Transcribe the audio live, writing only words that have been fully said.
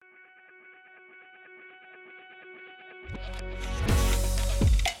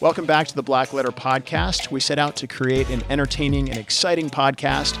Welcome back to the Black Letter Podcast. We set out to create an entertaining and exciting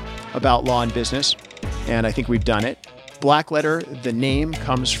podcast about law and business, and I think we've done it. Black Letter, the name,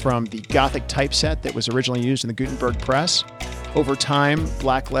 comes from the Gothic typeset that was originally used in the Gutenberg press. Over time,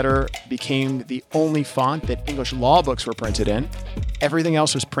 Black Letter became the only font that English law books were printed in. Everything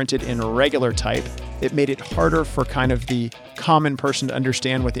else was printed in regular type. It made it harder for kind of the common person to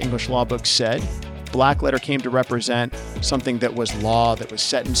understand what the English law book said. Black Letter came to represent something that was law, that was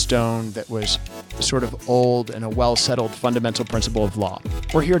set in stone, that was the sort of old and a well-settled fundamental principle of law.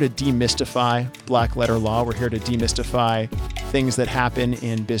 We're here to demystify Black Letter law. We're here to demystify things that happen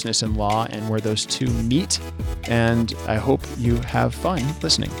in business and law and where those two meet. And I hope you have fun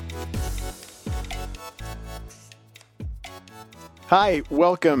listening. Hi,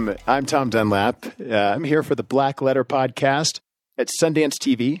 welcome. I'm Tom Dunlap. I'm here for the Black Letter Podcast at Sundance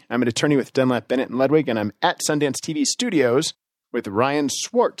TV. I'm an attorney with Dunlap, Bennett, and Ludwig, and I'm at Sundance TV Studios with Ryan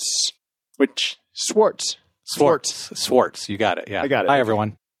Swartz. Swartz. You got it. Yeah. I got it. Hi,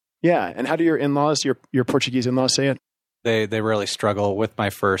 everyone. Yeah. And how do your in-laws, your Portuguese in-laws say it? They really struggle with my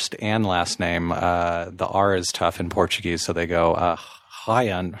first and last name. The R is tough in Portuguese, so they go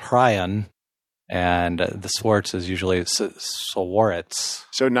Ryan, and the Swartz is usually Swartz.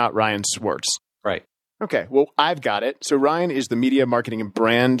 So not Ryan Swartz. Right. Okay, well, I've got it. So Ryan is the media marketing and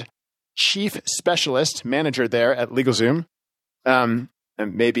brand chief specialist manager there at LegalZoom. And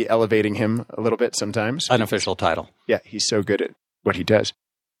maybe elevating him a little bit sometimes. Unofficial title. Yeah, he's so good at what he does.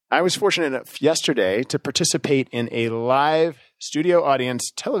 I was fortunate enough yesterday to participate in a live studio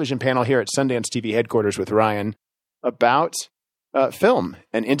audience television panel here at Sundance TV headquarters with Ryan about film,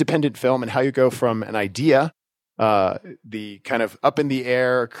 an independent film, and how you go from an idea, the kind of up in the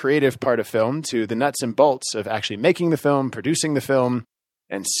air creative part of film, to the nuts and bolts of actually making the film, producing the film,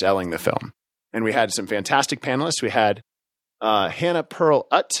 and selling the film. And we had some fantastic panelists. We had Hannah Pearl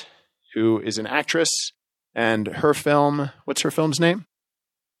Utt, who is an actress, and her film, what's her film's name?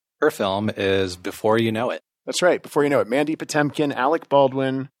 Her film is Before You Know It. That's right, Before You Know It. Mandy Patinkin, Alec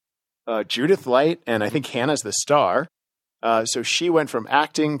Baldwin, Judith Light, and I think Hannah's the star. So she went from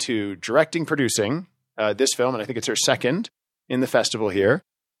acting to directing, producing this film, and I think it's her second in the festival here.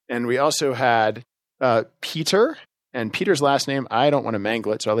 And we also had Peter, and Peter's last name, I don't want to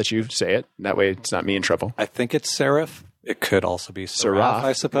mangle it, so I'll let you say it. That way it's not me in trouble. I think it's Seraph. It could also be Seraph,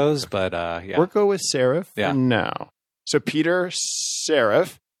 I suppose, but yeah. We'll go with Seraph for now. So Peter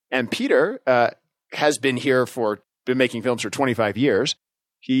Seraph, and Peter has been making films for 25 years.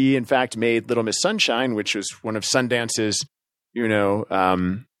 He, in fact, made Little Miss Sunshine, which was one of Sundance's,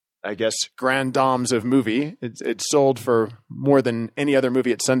 I guess, grand dames of movie. It sold for more than any other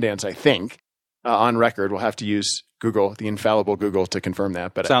movie at Sundance, I think, on record. We'll have to use Google, the infallible Google, to confirm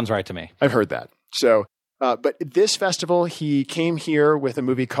that. But sounds right to me. I've heard that. So, but this festival, he came here with a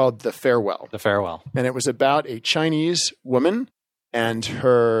movie called The Farewell. The Farewell. And it was about a Chinese woman and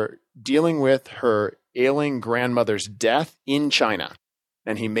her dealing with her ailing grandmother's death in China.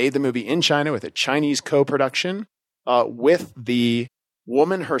 And he made the movie in China with a Chinese co-production with the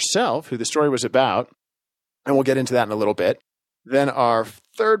woman herself, who the story was about. And we'll get into that in a little bit. Then our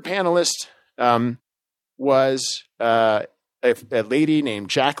third panelist was a lady named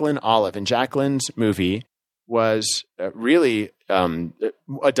Jacqueline Olive. And Jacqueline's movie was really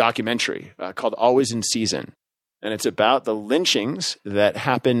a documentary called Always in Season. And it's about the lynchings that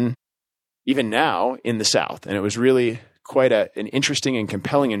happen even now in the South. And it was really quite an interesting and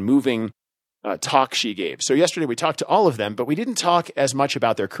compelling and moving talk she gave. So yesterday we talked to all of them, but we didn't talk as much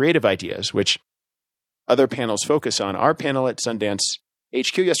about their creative ideas, which other panels focus on. Our panel at Sundance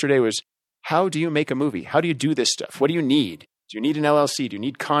HQ yesterday was, how do you make a movie? How do you do this stuff? What do you need? Do you need an LLC? Do you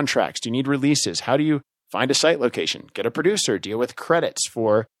need contracts? Do you need releases? How do you find a site location? Get a producer? Deal with credits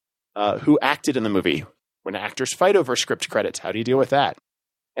for who acted in the movie? When actors fight over script credits, how do you deal with that?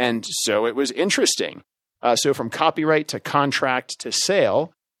 And so it was interesting. So from copyright to contract to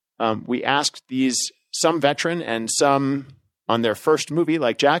sale, we asked some veteran and some on their first movie,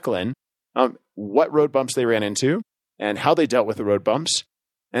 like Jacqueline, what road bumps they ran into and how they dealt with the road bumps.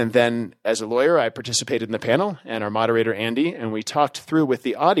 And then as a lawyer, I participated in the panel, and our moderator, Andy, and we talked through with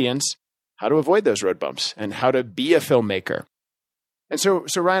the audience how to avoid those road bumps and how to be a filmmaker. And so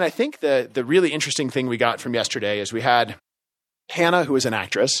Ryan, I think the really interesting thing we got from yesterday is we had Hannah, who is an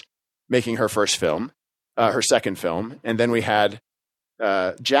actress, making her first film, her second film. And then we had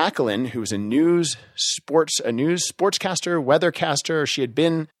Jacqueline, who was a news sportscaster, weathercaster. She had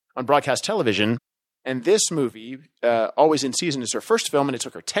been on broadcast television. And this movie, Always in Season, is her first film, and it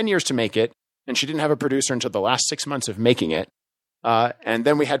took her 10 years to make it. And she didn't have a producer until the last 6 months of making it. And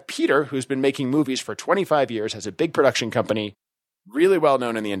then we had Peter, who's been making movies for 25 years, has a big production company, really well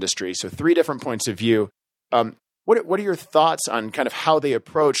known in the industry. So 3 different points of view. What are your thoughts on kind of how they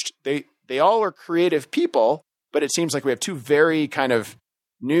approached? They all are creative people, but it seems like we have 2 very kind of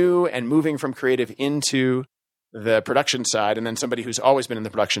new and moving from creative into the production side, and then somebody who's always been in the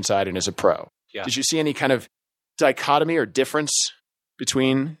production side and is a pro. Yeah. Did you see any kind of dichotomy or difference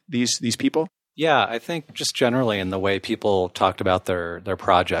between these people? Yeah, I think just generally in the way people talked about their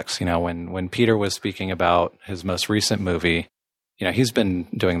projects, when Peter was speaking about his most recent movie, he's been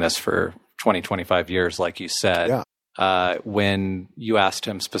doing this for 20, 25 years, like you said. Yeah. When you asked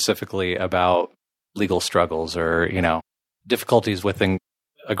him specifically about legal struggles or, difficulties with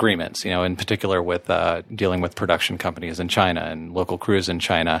agreements, in particular with dealing with production companies in China and local crews in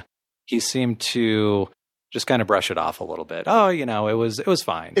China, he seemed to just kind of brush it off a little bit. Oh, it was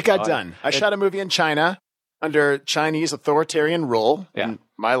fine. It got done. I shot a movie in China under Chinese authoritarian rule. Yeah. And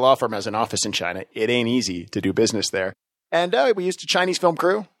my law firm has an office in China. It ain't easy to do business there. And we used a Chinese film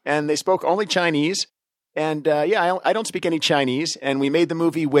crew, and they spoke only Chinese. And I don't speak any Chinese. And we made the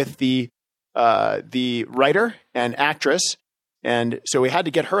movie with the writer and actress. And so we had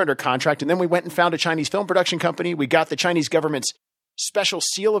to get her under contract. And then we went and found a Chinese film production company. We got the Chinese government's special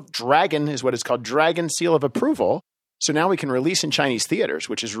seal of dragon, is what it's called, dragon seal of approval. So now we can release in Chinese theaters,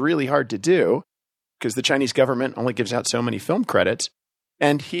 which is really hard to do because the Chinese government only gives out so many film credits.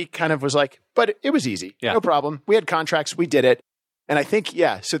 And he kind of was like, but it was easy. Yeah. No problem. We had contracts. We did it. And I think,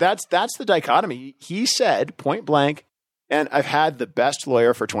 so that's the dichotomy. He said point blank, and I've had the best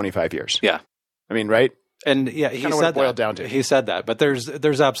lawyer for 25 years. Yeah. I mean, right? And yeah, he said that. Down to. He said that, but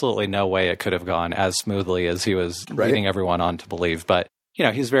there's absolutely no way it could have gone as smoothly as he was leading everyone on to believe. But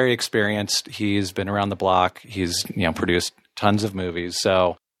he's very experienced. He's been around the block. He's produced tons of movies.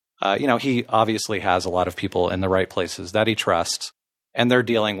 So he obviously has a lot of people in the right places that he trusts, and they're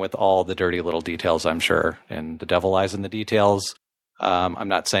dealing with all the dirty little details, I'm sure, and the devil lies in the details. I'm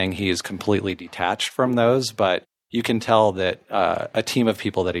not saying he is completely detached from those, but you can tell that a team of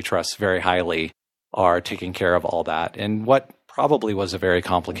people that he trusts very highly are taking care of all that in what probably was a very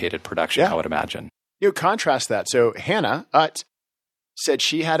complicated production, I would imagine. Contrast that. So Hannah Ut said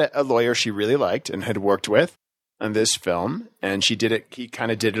she had a lawyer she really liked and had worked with on this film, and he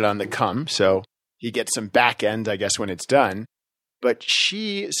kind of did it on the come, so he gets some back end, I guess, when it's done. But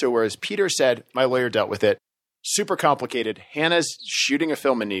whereas Peter said, my lawyer dealt with it, super complicated. Hannah's shooting a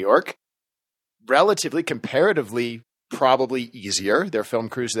film in New York, relatively, comparatively, probably easier. Their film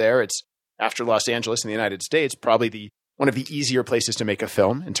crews there. It's after Los Angeles in the United States, probably one of the easier places to make a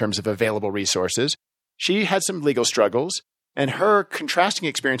film in terms of available resources. She had some legal struggles, and her contrasting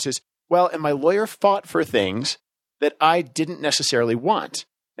experiences, and my lawyer fought for things that I didn't necessarily want.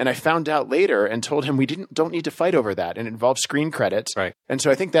 And I found out later and told him we don't need to fight over that. And it involves screen credits. Right. And so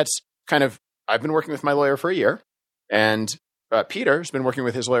I think that's kind of, I've been working with my lawyer for a year, and Peter's been working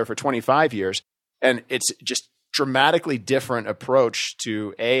with his lawyer for 25 years. And it's just dramatically different approach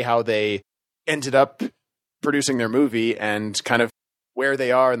to how they ended up producing their movie and kind of where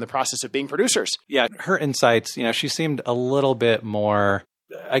they are in the process of being producers. Yeah, her insights, she seemed a little bit more,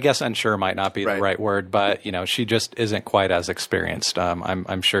 I guess unsure might not be the right word, but, she just isn't quite as experienced.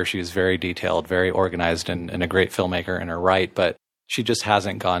 I'm sure she's very detailed, very organized, and a great filmmaker in her right, but she just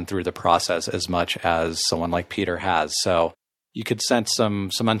hasn't gone through the process as much as someone like Peter has. So you could sense some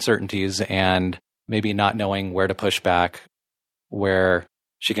uncertainties and maybe not knowing where to push back, where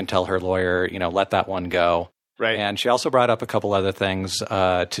she can tell her lawyer, let that one go. Right. And she also brought up a couple other things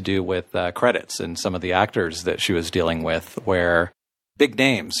to do with credits and some of the actors that she was dealing with, where big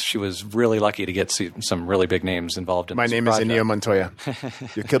names. She was really lucky to get some really big names involved in My this name project. is Inigo Montoya.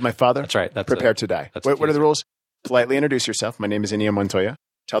 You killed my father? That's right. Prepare to die. What are the rules? Politely introduce yourself. My name is Inigo Montoya.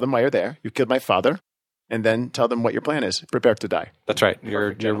 Tell them why you're there. You killed my father. And then tell them what your plan is. Prepare to die. That's right.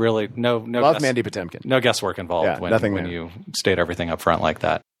 You're really no love Mandy Patinkin. No guesswork involved when you state everything up front like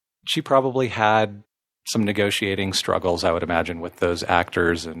that. She probably had some negotiating struggles, I would imagine, with those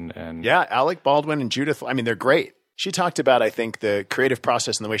actors and Alec Baldwin and Judith. I mean, they're great. She talked about, I think, the creative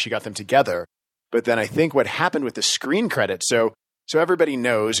process and the way she got them together. But then I think what happened with the screen credit. So everybody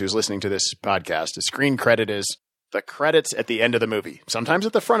knows who's listening to this podcast, a screen credit is the credits at the end of the movie. Sometimes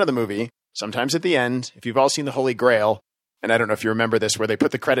at the front of the movie, sometimes at the end. If you've all seen The Holy Grail, and I don't know if you remember this, where they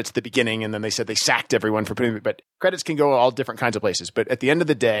put the credits at the beginning and then they said they sacked everyone for putting it, but credits can go all different kinds of places. But at the end of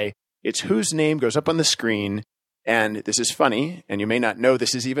the day, it's whose name goes up on the screen. And this is funny, and you may not know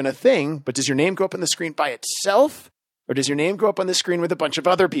this is even a thing, but does your name go up on the screen by itself? Or does your name go up on the screen with a bunch of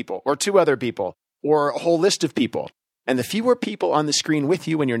other people, or 2 other people, or a whole list of people? And the fewer people on the screen with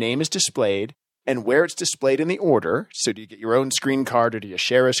you when your name is displayed, and where it's displayed in the order. So do you get your own screen card, or do you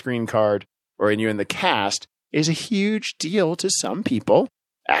share a screen card, or are you in the cast, is a huge deal to some people,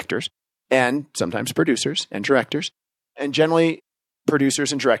 actors, and sometimes producers and directors. And generally,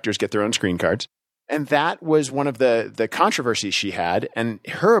 producers and directors get their own screen cards. And that was one of the controversies she had. And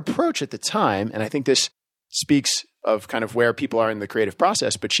her approach at the time, and I think this speaks of kind of where people are in the creative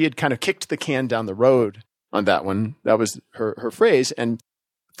process, but she had kind of kicked the can down the road on that one. That was her phrase. And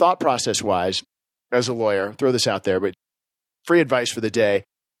thought process-wise, as a lawyer, throw this out there, but free advice for the day.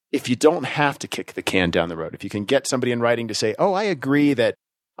 If you don't have to kick the can down the road, if you can get somebody in writing to say, oh, I agree that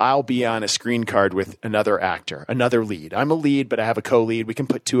I'll be on a screen card with another actor, another lead. I'm a lead, but I have a co-lead. We can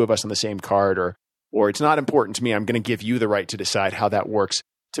put two of us on the same card, or it's not important to me. I'm going to give you the right to decide how that works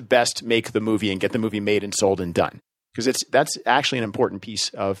to best make the movie and get the movie made and sold and done. Because that's actually an important piece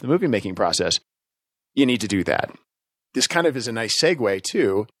of the movie making process. You need to do that. This kind of is a nice segue,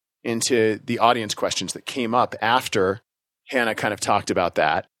 too, into the audience questions that came up after Hannah kind of talked about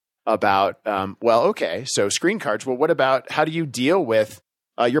that, about, well, okay, so screen cards. Well, what about how do you deal with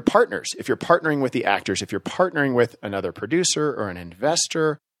your partners? If you're partnering with the actors, if you're partnering with another producer or an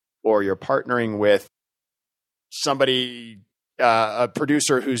investor, or you're partnering with somebody, a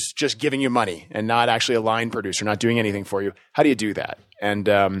producer who's just giving you money and not actually a line producer, not doing anything for you, how do you do that? And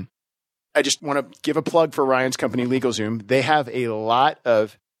I just want to give a plug for Ryan's company, LegalZoom. They have a lot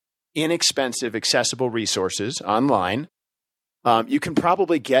of inexpensive, accessible resources online. You can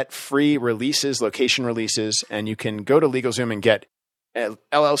probably get free releases, location releases, and you can go to LegalZoom and get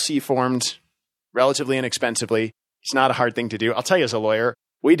LLC formed relatively inexpensively. It's not a hard thing to do. I'll tell you, as a lawyer,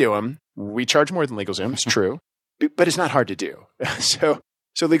 we do them. We charge more than LegalZoom. It's true, but it's not hard to do. So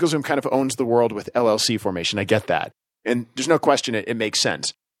LegalZoom kind of owns the world with LLC formation. I get that. And there's no question it makes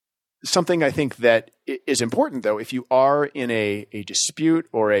sense. Something I think that is important, though, if you are in a dispute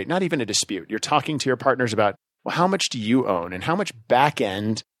or not even a dispute, you're talking to your partners about, well, how much do you own and how much back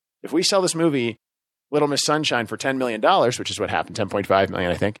end? If we sell this movie, Little Miss Sunshine, for $10 million, which is what happened, $10.5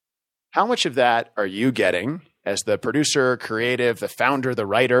 million, I think, how much of that are you getting as the producer, creative, the founder, the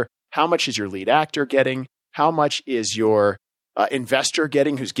writer? How much is your lead actor getting? How much is your investor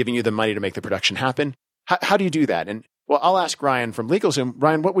getting who's giving you the money to make the production happen? How do you do that? And well, I'll ask Ryan from LegalZoom.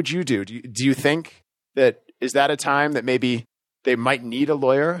 Ryan, what would you do? Do you think is that a time that maybe they might need a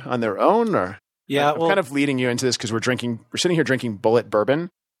lawyer on their own? Or yeah, I'm kind of leading you into this because we're sitting here drinking Bullet bourbon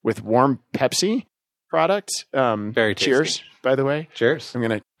with warm Pepsi product. Very tasty. Cheers, by the way. Cheers. I'm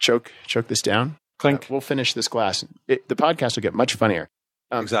going to choke this down. Clink. We'll finish this glass. The podcast will get much funnier.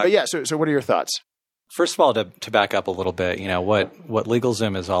 Exactly. But yeah, so what are your thoughts? First of all, to back up a little bit, what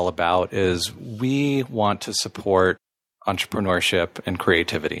LegalZoom is all about is we want to support entrepreneurship and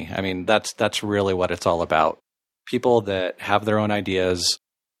creativity. I mean, that's really what it's all about. People that have their own ideas,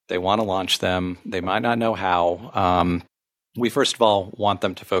 they want to launch them, they might not know how. We first of all want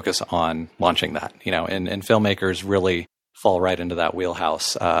them to focus on launching that, and filmmakers really fall right into that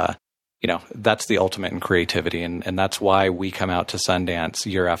wheelhouse. That's the ultimate in creativity. And that's why we come out to Sundance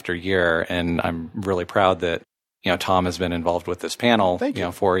year after year. And I'm really proud that, Tom has been involved with this panel,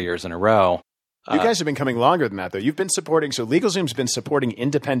 4 years in a row. You guys have been coming longer than that, though. You've been supporting, so LegalZoom's been supporting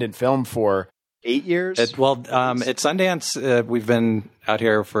independent film for 8 years? At Sundance, we've been out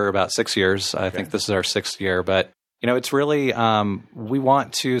here for about 6 years. I think this is our 6th year. But, it's really, we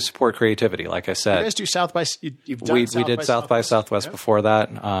want to support creativity, like I said. You guys do South by Southwest? We did South by Southwest before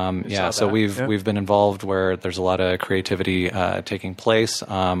that. So we've been involved where there's a lot of creativity taking place.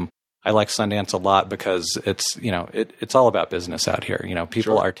 I like Sundance a lot because it's, it's all about business out here.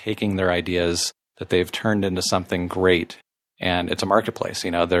 People are taking their ideas that they've turned into something great, and it's a marketplace.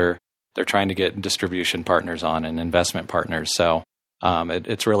 They're trying to get distribution partners on and investment partners. So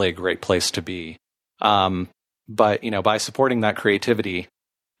it's really a great place to be. But by supporting that creativity,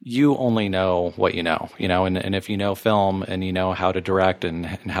 you only know what you know, and if you know film and you know how to direct and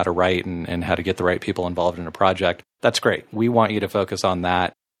how to write and how to get the right people involved in a project, that's great. We want you to focus on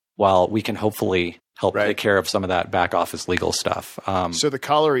that while we can hopefully help take care of some of that back office legal stuff. So the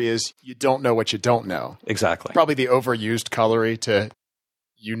colory is you don't know what you don't know. Exactly. Probably the overused colory to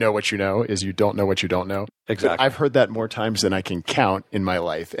you know what you know is you don't know what you don't know. Exactly. But I've heard that more times than I can count in my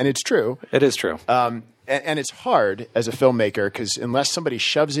life. And it's true. It is true. And it's hard as a filmmaker because unless somebody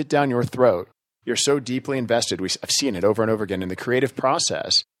shoves it down your throat, you're so deeply invested. I've seen it over and over again in the creative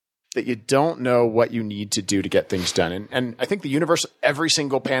process that you don't know what you need to do to get things done. And I think every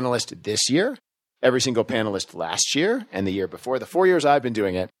single panelist this year, every single panelist last year and the year before, the 4 years I've been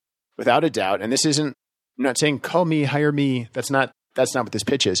doing it, without a doubt, and I'm not saying call me, hire me. That's not what this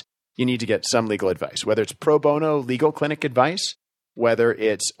pitch is. You need to get some legal advice, whether it's pro bono legal clinic advice, whether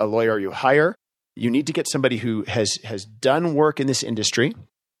it's a lawyer you hire, You need to get somebody who has done work in this industry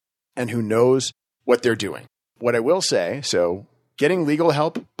and who knows what they're doing. What I will say, so getting legal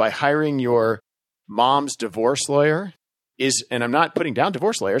help by hiring your mom's divorce lawyer is, and I'm not putting down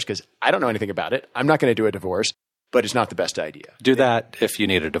divorce lawyers because I don't know anything about it. I'm not going to do a divorce, but it's not the best idea. Do that if you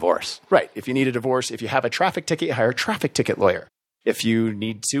need a divorce. Right. If you need a divorce, if you have a traffic ticket, you hire a traffic ticket lawyer. If you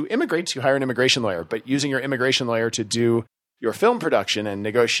need to immigrate, you hire an immigration lawyer. But using your immigration lawyer to do your film production and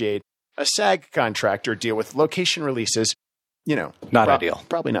negotiate a SAG contract or deal with location releases, not ideal.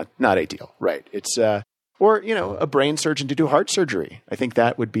 Probably not ideal. Right. It's or a brain surgeon to do heart surgery. I think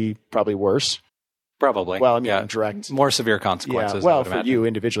that would be probably worse. Probably. Well, direct, more severe consequences. Yeah. Well, for you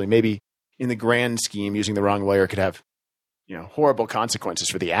individually, maybe in the grand scheme, using the wrong lawyer could have horrible consequences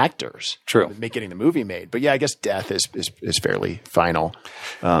for the actors. True. Getting the movie made. But yeah, I guess death is fairly final.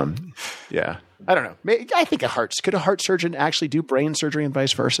 Yeah. I don't know. I think could a heart surgeon actually do brain surgery and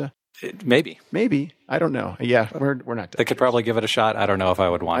vice versa? Maybe. I don't know. Yeah, we're not. They could probably give it a shot. I don't know if I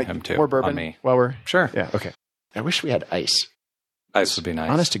would want him to. More bourbon on me. while we're sure. Yeah. Okay. I wish we had ice. Ice would be nice.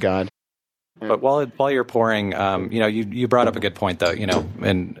 Honest to God. But while you're pouring, you brought up a good point though.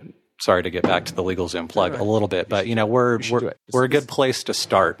 And sorry to get back to the LegalZoom plug a little bit, but we're a good place to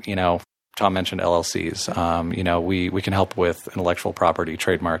start. Tom mentioned LLCs. We can help with intellectual property,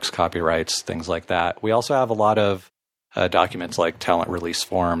 trademarks, copyrights, things like that. We also have a lot of documents like talent release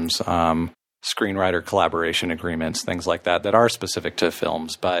forms, screenwriter collaboration agreements, things like that are specific to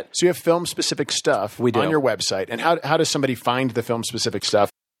films. But so you have film specific stuff on your website. And how does somebody find the film specific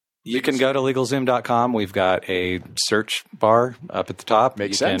stuff? You can go to LegalZoom.com. We've got a search bar up at the top.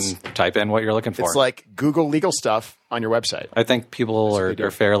 Makes sense. You can type in what you're looking for. It's like Google legal stuff on your website. I think people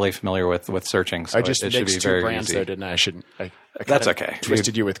are fairly familiar with searching. So I just it should be mixed very two brands easy. there, didn't I? I shouldn't. That's okay.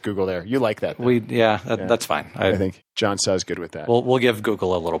 Twisted you with Google there. You like that? That's fine. I think John Saw's good with that. We'll give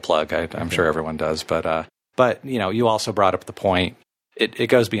Google a little plug. I'm sure everyone does. But you also brought up the point. It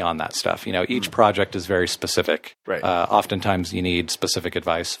goes beyond that stuff. Each project is very specific. Right. Oftentimes you need specific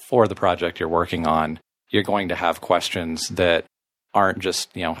advice for the project you're working on. You're going to have questions that aren't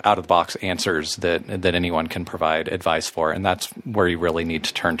just, out of the box answers that anyone can provide advice for. And that's where you really need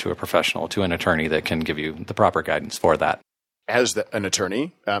to turn to a professional, to an attorney that can give you the proper guidance for that. As an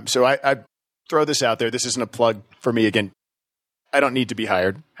attorney. So I throw this out there. This isn't a plug for me. Again, I don't need to be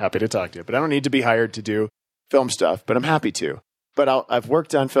hired. Happy to talk to you, but I don't need to be hired to do film stuff, but I'm happy to. But I've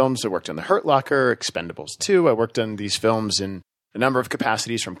worked on films. I worked on The Hurt Locker, Expendables 2. I worked on these films in a number of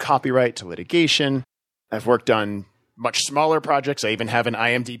capacities, from copyright to litigation. I've worked on much smaller projects. I even have an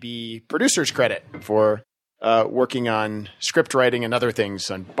IMDb producer's credit for working on script writing and other things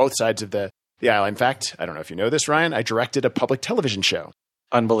on both sides of the aisle. In fact, I don't know if you know this, Ryan, I directed a public television show.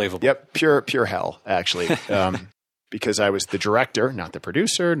 Unbelievable. Yep, pure hell, actually. Because I was the director, not the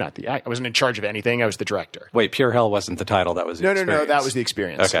producer, not the actor. I wasn't in charge of anything. I was the director. Wait, Pure Hell wasn't the title. That was the experience. No. That was the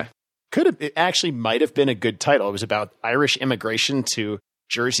experience. Okay. It actually might have been a good title. It was about Irish immigration to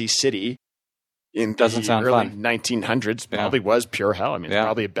Jersey City in Doesn't the sound early fun. 1900s. Probably was Pure Hell. I mean, it's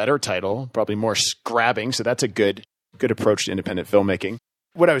probably a better title, probably more scrabbing. So that's a good approach to independent filmmaking.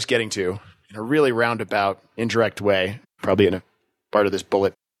 What I was getting to, in a really roundabout, indirect way, probably in a part of this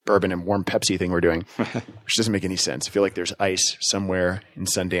bullet bourbon and warm Pepsi thing we're doing, which doesn't make any sense. I feel like there's ice somewhere in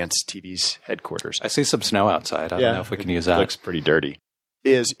Sundance TV's headquarters. I see some snow outside. I don't know if we can use that. It looks pretty dirty.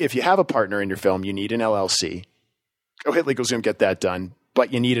 If you have a partner in your film, you need an LLC. Go hit LegalZoom, get that done,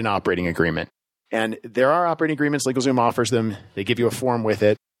 but you need an operating agreement. And there are operating agreements. LegalZoom offers them. They give you a form with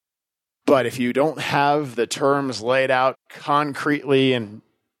it. But if you don't have the terms laid out concretely in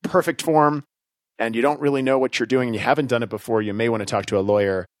perfect form, and you don't really know what you're doing and you haven't done it before, you may want to talk to a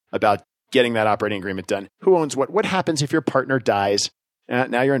lawyer about getting that operating agreement done. Who owns what? What happens if your partner dies?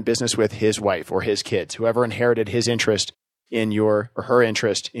 Now you're in business with his wife or his kids, whoever inherited his interest in your or her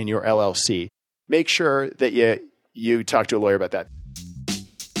interest in your LLC. Make sure that you talk to a lawyer about that.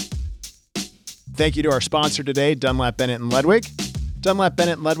 Thank you to our sponsor today, Dunlap Bennett & Ludwig. Dunlap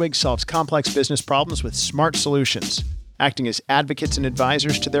Bennett & Ludwig solves complex business problems with smart solutions, acting as advocates and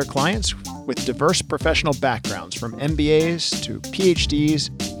advisors to their clients with diverse professional backgrounds, from MBAs to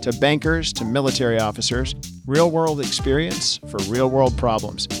PhDs to bankers to military officers. Real-world experience for real-world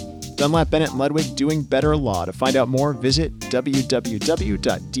problems. Dunlap Bennett & Ludwig, doing better law. To find out more, visit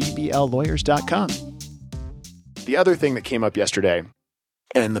www.dbllawyers.com. The other thing that came up yesterday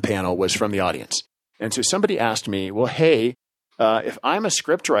in the panel was from the audience. And so somebody asked me, well, hey, if I'm a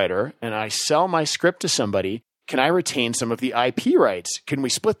scriptwriter and I sell my script to somebody, can I retain some of the IP rights? Can we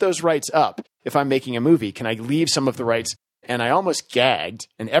split those rights up? If I'm making a movie, can I leave some of the rights? And I almost gagged,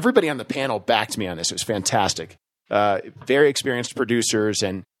 and everybody on the panel backed me on this. It was fantastic. Very experienced producers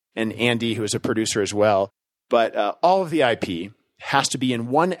and and Andy, who is a producer as well. But all of the IP has to be in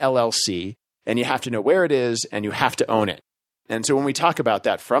one LLC, and you have to know where it is, and you have to own it. And so when we talk about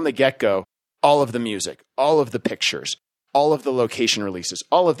that from the get-go, all of the music, all of the pictures, all of the location releases,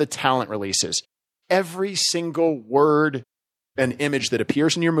 all of the talent releases, every single word and image that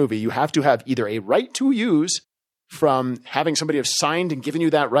appears in your movie, you have to have either a right to use from having somebody have signed and given you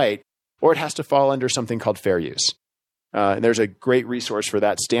that right, or it has to fall under something called fair use. And there's a great resource for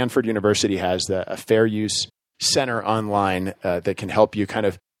that. Stanford University has a fair use center online that can help you kind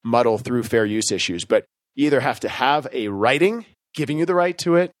of muddle through fair use issues. But you either have to have a writing giving you the right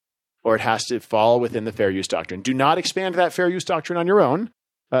to it, or it has to fall within the fair use doctrine. Do not expand that fair use doctrine on your own.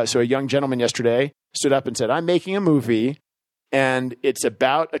 So a young gentleman yesterday stood up and said, I'm making a movie, and it's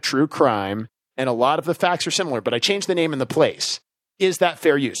about a true crime, and a lot of the facts are similar, but I changed the name and the place. Is that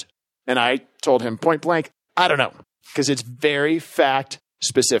fair use? And I told him point blank, I don't know, because it's very fact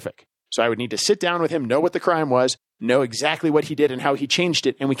specific. So I would need to sit down with him, know what the crime was, know exactly what he did and how he changed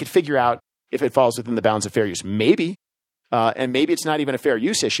it, and we could figure out if it falls within the bounds of fair use. Maybe. And maybe it's not even a fair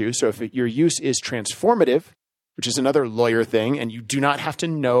use issue. So if your use is transformative, which is another lawyer thing, and you do not have to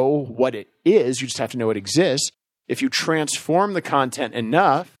know what it is, you just have to know it exists. If you transform the content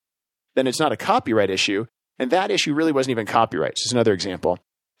enough, then it's not a copyright issue. And that issue really wasn't even copyright. This is another example.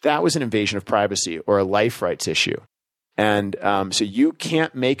 That was an invasion of privacy or a life rights issue. And so you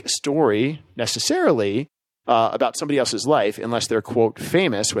can't make a story necessarily about somebody else's life unless they're, quote,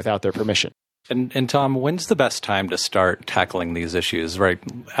 famous without their permission. And Tom, when's the best time to start tackling these issues? Right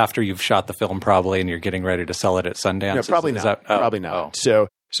after you've shot the film, probably, and you're getting ready to sell it at Sundance. No, probably not. Probably not. So,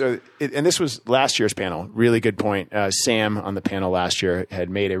 and this was last year's panel. Really good point. Sam on the panel last year had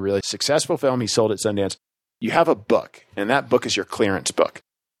made a really successful film. He sold at Sundance. You have a book, and that book is your clearance book,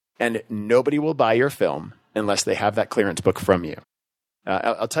 and nobody will buy your film unless they have that clearance book from you.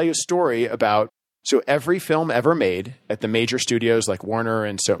 I'll tell you a story about. So every film ever made at the major studios like Warner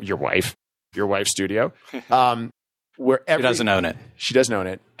and so your wife's studio, where she doesn't own it. She doesn't own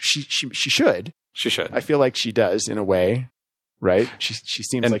it. She should. She should. I feel like she does in a way, right? She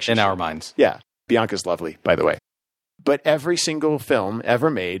seems like she in should. our minds. Yeah, Bianca's lovely, by the way. But every single film ever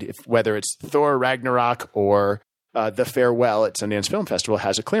made, whether it's Thor Ragnarok or The Farewell at Sundance Film Festival,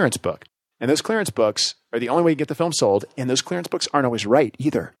 has a clearance book, and those clearance books are the only way you get the film sold. And those clearance books aren't always right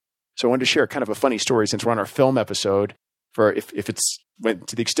either. So I wanted to share kind of a funny story since we're on our film episode. For if it's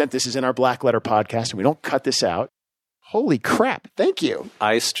to the extent this is in our Black Letter podcast and we don't cut this out, holy crap! Thank you.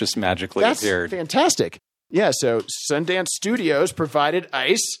 Ice just magically appeared. That's fantastic. Yeah. So Sundance Studios provided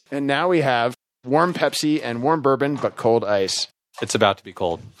ice, and now we have warm Pepsi and warm bourbon, but cold ice. It's about to be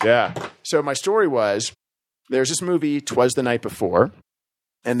cold. Yeah. So my story was there's this movie, 'Twas the Night Before,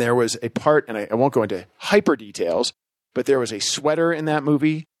 and there was a part, and I won't go into hyper details, but there was a sweater in that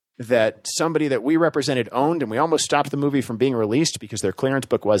movie that somebody that we represented owned, and we almost stopped the movie from being released because their clearance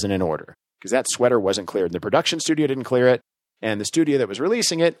book wasn't in order, because that sweater wasn't cleared. The production studio didn't clear it, and the studio that was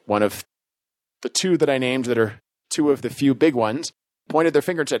releasing it, one of the two that I named that are two of the few big ones, pointed their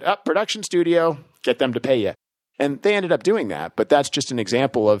finger and said, production studio, get them to pay you. And they ended up doing that, but that's just an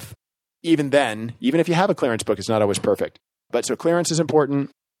example of, even then, even if you have a clearance book, it's not always perfect. But so clearance is important,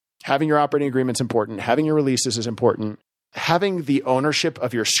 having your operating agreement's important, having your releases is important, having the ownership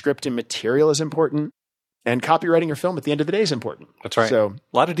of your script and material is important, and copywriting your film at the end of the day is important. That's right. So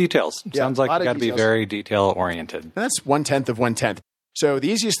a lot of details. Sounds like you got to be very detail-oriented. And that's 1/10 of 1/10. So the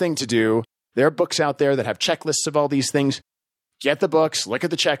easiest thing to do, there are books out there that have checklists of all these things. Get the books, look at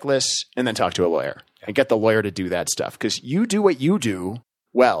the checklists, and then talk to a lawyer. And get the lawyer to do that stuff. Because you do what you do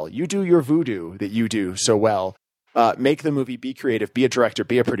well. You do your voodoo that you do so well. Make the movie, be creative, be a director,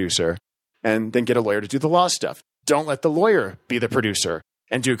 be a producer, and then get a lawyer to do the law stuff. Don't let the lawyer be the producer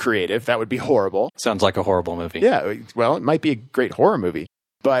and do creative. That would be horrible. Sounds like a horrible movie. Yeah, well, it might be a great horror movie,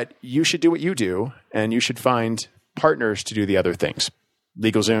 but you should do what you do, and you should find partners to do the other things.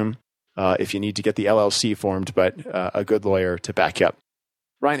 LegalZoom, if you need to get the LLC formed, but a good lawyer to back you up.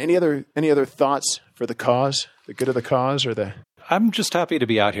 Ryan, any other thoughts for the cause, the good of the cause, or the... I'm just happy to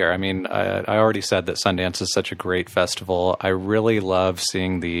be out here. I mean, I already said that Sundance is such a great festival. I really love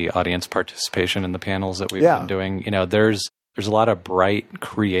seeing the audience participation in the panels that we've been doing. You know, there's a lot of bright,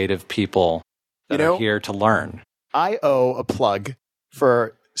 creative people that are here to learn. I owe a plug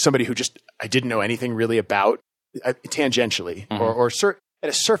for somebody who I didn't know anything really about, tangentially, or at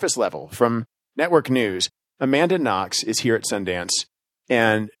a surface level from network news. Amanda Knox is here at Sundance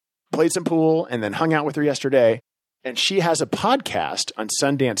and played some pool and then hung out with her yesterday. And she has a podcast on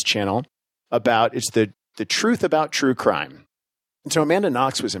Sundance Channel about, it's the truth about true crime. And so Amanda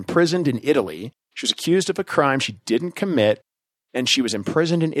Knox was imprisoned in Italy. She was accused of a crime she didn't commit. and she was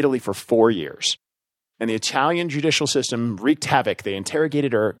imprisoned in Italy for 4 years. And the Italian judicial system wreaked havoc. They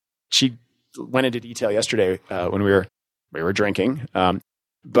interrogated her. She went into detail yesterday when we were drinking.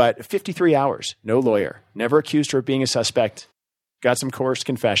 But 53 hours, no lawyer, never accused her of being a suspect, got some coerced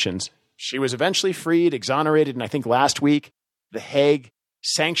confessions. She was eventually freed, exonerated, and I think last week, The Hague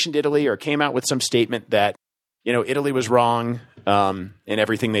sanctioned Italy or came out with some statement that, Italy was wrong in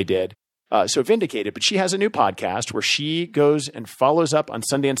everything they did. So vindicated. But she has a new podcast where she goes and follows up on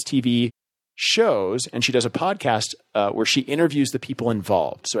Sundance TV shows, and she does a podcast where she interviews the people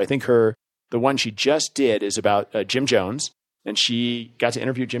involved. So I think the one she just did is about Jim Jones, and she got to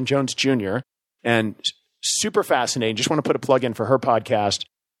interview Jim Jones Jr., and super fascinating. Just want to put a plug in for her podcast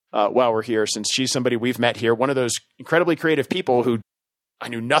while we're here, since she's somebody we've met here, one of those incredibly creative people who I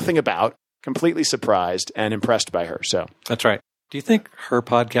knew nothing about, completely surprised and impressed by her. So That's right. Do you think her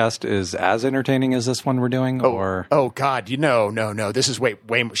podcast is as entertaining as this one we're doing? Oh God, no. This is way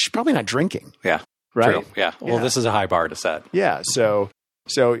more. She's probably not drinking. Yeah. Right? True. Yeah. Well, this is a high bar to set. Yeah. So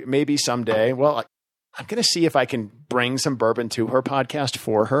maybe someday, well, I'm going to see if I can bring some bourbon to her podcast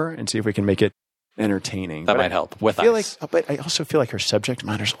for her and see if we can make it entertaining. That might help with us. But I also feel like her subject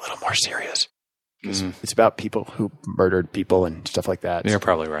matter is a little more serious. It's about people who murdered people and stuff like that. You're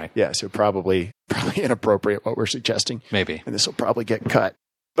probably right. Yeah, so probably inappropriate what we're suggesting. Maybe. And this will probably get cut.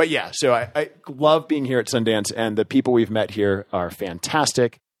 But yeah, so I love being here at Sundance, and the people we've met here are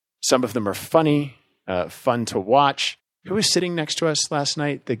fantastic. Some of them are funny, fun to watch. Who was sitting next to us last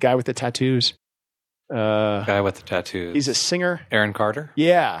night? The guy with the tattoos? Guy with the tattoos. He's a singer. Aaron Carter?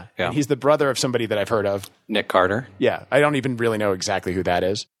 Yeah. And he's the brother of somebody that I've heard of. Nick Carter? Yeah. I don't even really know exactly who that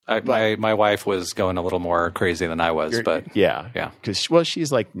is. My wife was going a little more crazy than I was, but yeah. Because,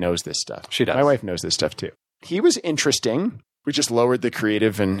 she's knows this stuff. She does. My wife knows this stuff too. He was interesting. We just lowered the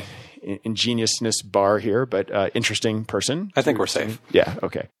creative and ingeniousness bar here, but interesting person. I think we're safe. Yeah.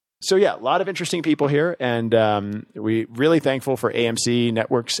 Okay. So yeah, a lot of interesting people here, and we really thankful for AMC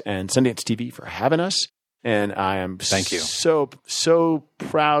Networks and Sundance TV for having us. And I am Thank you. so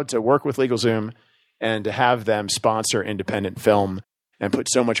proud to work with LegalZoom and to have them sponsor independent film and put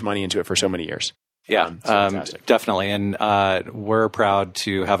so much money into it for so many years. Yeah, definitely. And we're proud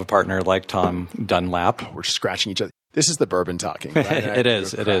to have a partner like Tom Dunlap. We're scratching each other. This is the bourbon talking. Right? It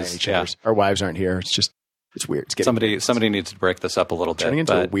is. Yeah. Our wives aren't here. It's weird. It's getting somebody needs to break this up a little bit. Turning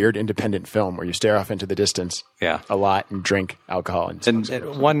into a weird independent film where you stare off into the distance a lot and drink alcohol.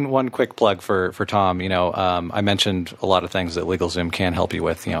 And one quick plug for Tom. I mentioned a lot of things that LegalZoom can help you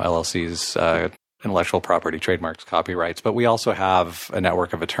with. LLCs, intellectual property, trademarks, copyrights. But we also have a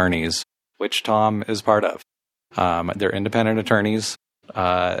network of attorneys, which Tom is part of. They're independent attorneys,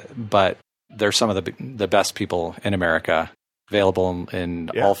 but they're some of the best people in America, available in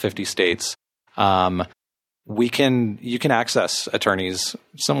all 50 states. You can access attorneys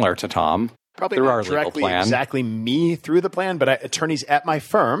similar to Tom probably through not our legal plan. Exactly me through the plan, but attorneys at my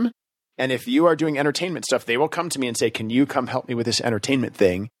firm. And if you are doing entertainment stuff, they will come to me and say, "Can you come help me with this entertainment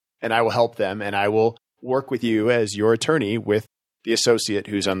thing?" And I will help them, and I will work with you as your attorney with the associate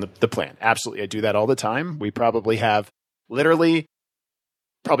who's on the plan. Absolutely, I do that all the time. We probably have probably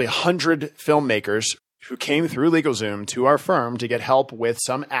 100 filmmakers who came through LegalZoom to our firm to get help with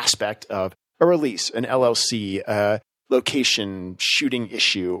some aspect of a release, an LLC, a location shooting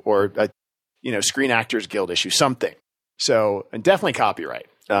issue, or a Screen Actors Guild issue, something. So, and definitely copyright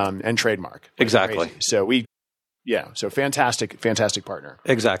and trademark. Exactly. Crazy. So fantastic partner.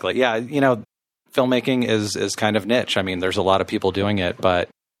 Exactly. Yeah. Filmmaking is kind of niche. I mean, there's a lot of people doing it, but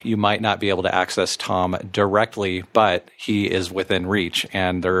you might not be able to access Tom directly, but he is within reach.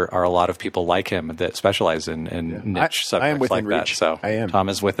 And there are a lot of people like him that specialize in niche subjects I am within like reach. that. So I am. Tom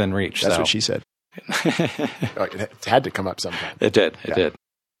is within reach. That's what she said. It had to come up sometime. It did.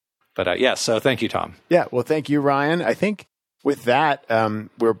 But so thank you, Tom. Yeah. Well, thank you, Ryan. I think with that,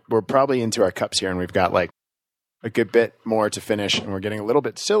 we're probably into our cups here, and we've got a good bit more to finish, and we're getting a little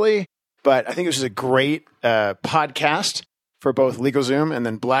bit silly. But I think this is a great podcast for both LegalZoom and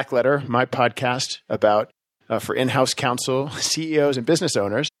then Black Letter, my podcast about for in-house counsel, CEOs, and business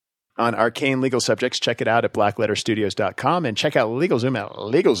owners on arcane legal subjects. Check it out at blackletterstudios.com, and check out LegalZoom at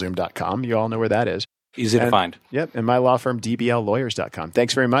LegalZoom.com. You all know where that is. Easy to find. Yep. And my law firm, dbllawyers.com.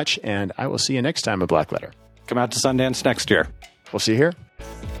 Thanks very much, and I will see you next time at Black Letter. Come out to Sundance next year. We'll see you here.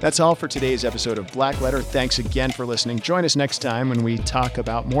 That's all for today's episode of Black Letter. Thanks again for listening. Join us next time when we talk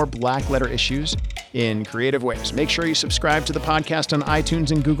about more Black Letter issues in creative ways. Make sure you subscribe to the podcast on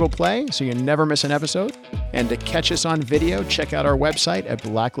iTunes and Google Play so you never miss an episode. And to catch us on video, check out our website at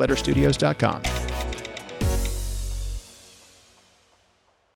blackletterstudios.com.